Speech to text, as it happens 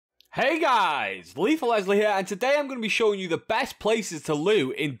Hey guys, Lethal Leslie here, and today I'm going to be showing you the best places to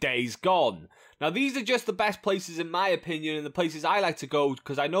loot in Days Gone. Now these are just the best places in my opinion and the places I like to go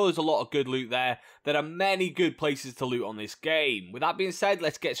because I know there's a lot of good loot there. There are many good places to loot on this game. With that being said,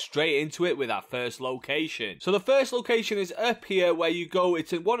 let's get straight into it with our first location. So the first location is up here where you go.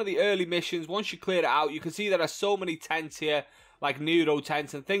 It's in one of the early missions. Once you clear it out, you can see there are so many tents here, like NERO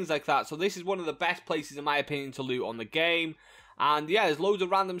tents and things like that. So this is one of the best places in my opinion to loot on the game. And yeah, there's loads of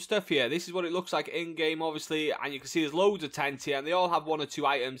random stuff here. This is what it looks like in-game, obviously. And you can see there's loads of tents here. And they all have one or two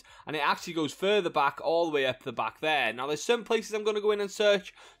items. And it actually goes further back, all the way up the back there. Now, there's some places I'm going to go in and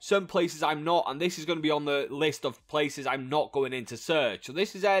search. Some places I'm not. And this is going to be on the list of places I'm not going in to search. So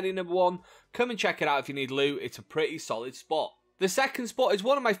this is area number 1. Come and check it out if you need loot. It's a pretty solid spot. The second spot is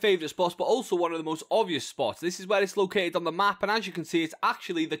one of my favourite spots, but also one of the most obvious spots. This is where it's located on the map, and as you can see, it's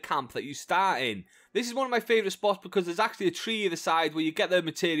actually the camp that you start in. This is one of my favourite spots because there's actually a tree either side where you get the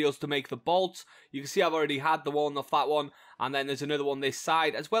materials to make the bolts. You can see I've already had the one off that one, and then there's another one this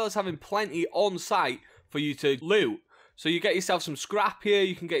side, as well as having plenty on site for you to loot. So you get yourself some scrap here,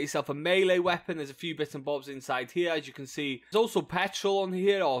 you can get yourself a melee weapon, there's a few bits and bobs inside here, as you can see. There's also petrol on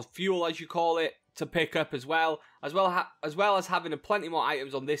here, or fuel as you call it, to pick up as well as having plenty more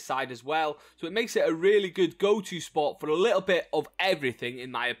items on this side as well. So it makes it a really good go-to spot for a little bit of everything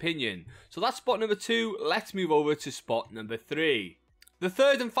in my opinion. So that's spot number 2. Let's move over to spot number 3. The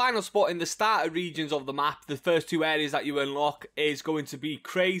third and final spot in the starter regions of the map, the first 2 areas that you unlock, is going to be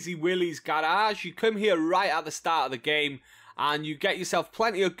Crazy Willie's garage. You come here right at the start of the game and you get yourself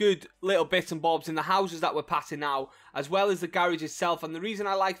plenty of good little bits and bobs in the houses that we're passing now, as well as the garage itself. And the reason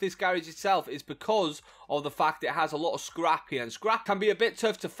I like this garage itself is because of the fact it has a lot of scrap here, and scrap can be a bit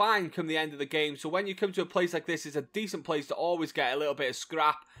tough to find come the end of the game. So when you come to a place like this, it's a decent place to always get a little bit of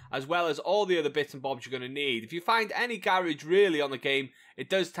scrap, as well as all the other bits and bobs you're going to need. If you find any garage really on the game, it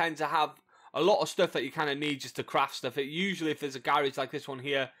does tend to have a lot of stuff that you kind of need just to craft stuff. Usually if there's a garage like this one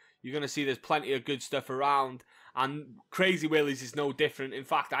here, you're going to see there's plenty of good stuff around. And Crazy Willie's is no different. In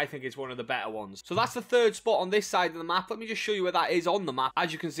fact, I think it's one of the better ones. So that's the third spot on this side of the map. Let me just show you where that is on the map.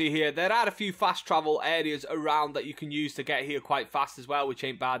 As you can see here, there are a few fast travel areas around that you can use to get here quite fast as well, which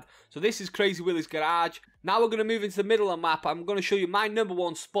ain't bad. So this is Crazy Willie's garage. Now we're going to move into the middle of the map. I'm going to show you my number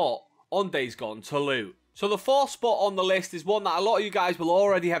 1 spot on Days Gone to loot. So the 4th spot on the list is one that a lot of you guys will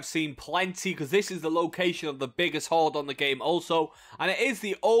already have seen plenty, because this is the location of the biggest horde on the game also, and it is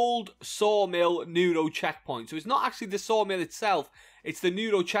the old sawmill NERO checkpoint. So it's not actually the sawmill itself, it's the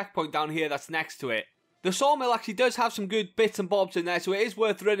NERO checkpoint down here that's next to it. The sawmill actually does have some good bits and bobs in there, so it is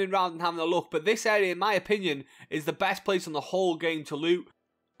worth running around and having a look, but this area in my opinion is the best place on the whole game to loot.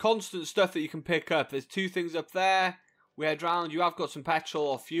 Constant stuff that you can pick up. There's 2 things up there. We head round, you have got some petrol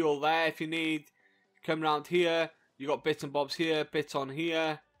or fuel there if you need. Come round here, you got bits and bobs here, bits on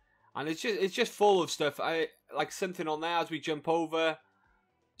here, and it's just full of stuff. Like something on there as we jump over.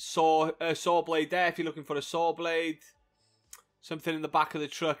 Saw blade there if you're looking for a saw blade. Something in the back of the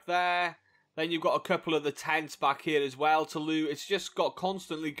truck there. Then you've got a couple of the tents back here as well to loot. It's just got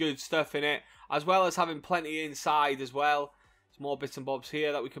constantly good stuff in it, as well as having plenty inside as well. There's more bits and bobs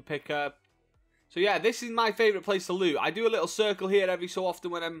here that we can pick up. So yeah, this is my favourite place to loot. I do a little circle here every so often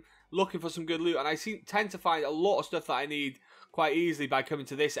when I'm looking for some good loot, and I tend to find a lot of stuff that I need quite easily by coming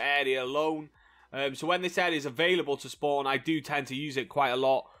to this area alone. So when this area is available to spawn, I do tend to use it quite a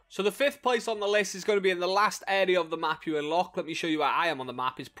lot. So the 5th place on the list is going to be in the last area of the map you unlock. Let me show you where I am on the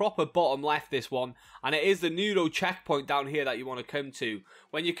map. It's proper bottom left, this one, and it is the NERO checkpoint down here that you want to come to.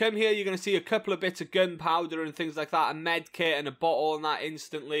 When you come here, you're going to see a couple of bits of gunpowder and things like that, a med kit and a bottle and that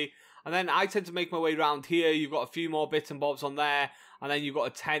instantly. And then I tend to make my way around here. You've got a few more bits and bobs on there. And then you've got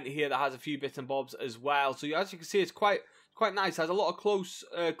a tent here that has a few bits and bobs as well. So as you can see, it's quite nice. It has a lot of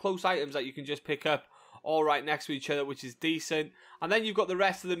close items that you can just pick up all right next to each other, which is decent. And then you've got the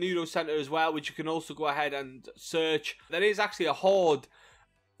rest of the NERO Center as well, which you can also go ahead and search. There is actually a horde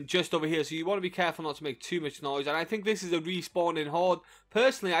just over here, so you want to be careful not to make too much noise. And I think this is a respawning horde.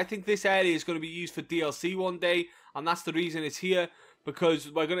 Personally, I think this area is going to be used for DLC one day, and that's the reason it's here, because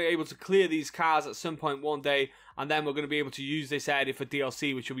we're going to be able to clear these cars at some point one day, and then we're going to be able to use this area for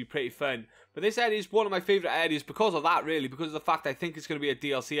DLC, which will be pretty fun. But this area is one of my favourite areas because of that, really, because of the fact I think it's going to be a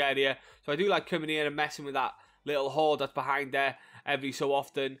DLC area. So I do like coming here and messing with that little horde that's behind there every so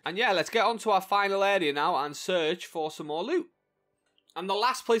often. And yeah, let's get on to our final area now and search for some more loot. And the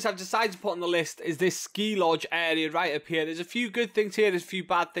last place I've decided to put on the list is this ski lodge area right up here. There's a few good things here, there's a few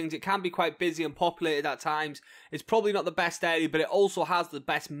bad things. It can be quite busy and populated at times. It's probably not the best area, but it also has the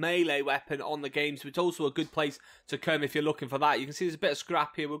best melee weapon on the game, so it's also a good place to come if you're looking for that. You can see there's a bit of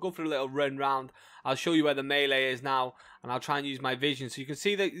scrap here. We'll go for a little run round. I'll show you where the melee is now, and I'll try and use my vision. So you can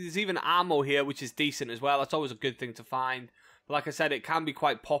see that there's even ammo here, which is decent as well. That's always a good thing to find. But like I said, it can be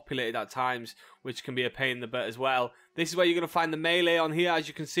quite populated at times, which can be a pain in the butt as well. This is where you're going to find the melee on here. As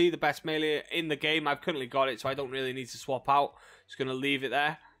you can see, the best melee in the game. I've currently got it, so I don't really need to swap out. Just going to leave it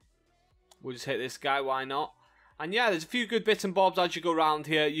there. We'll just hit this guy, why not? And yeah, there's a few good bits and bobs as you go around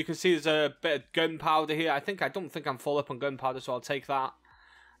here. You can see there's a bit of gunpowder here. I don't think I'm full up on gunpowder, so I'll take that.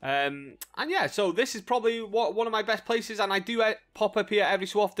 And yeah, so this is probably one of my best places, and I do pop up here every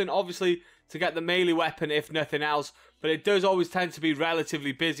so often, obviously to get the melee weapon if nothing else, but it does always tend to be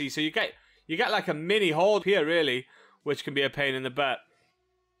relatively busy, so you get like a mini horde here really, which can be a pain in the butt.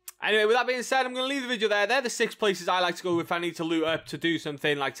 Anyway, with that being said, I'm going to leave the video there. They're the 6 places I like to go if I need to loot up to do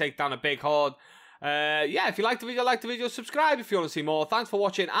something like take down a big horde. Yeah, if you liked the video, subscribe if you want to see more. Thanks for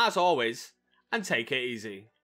watching as always, and take it easy.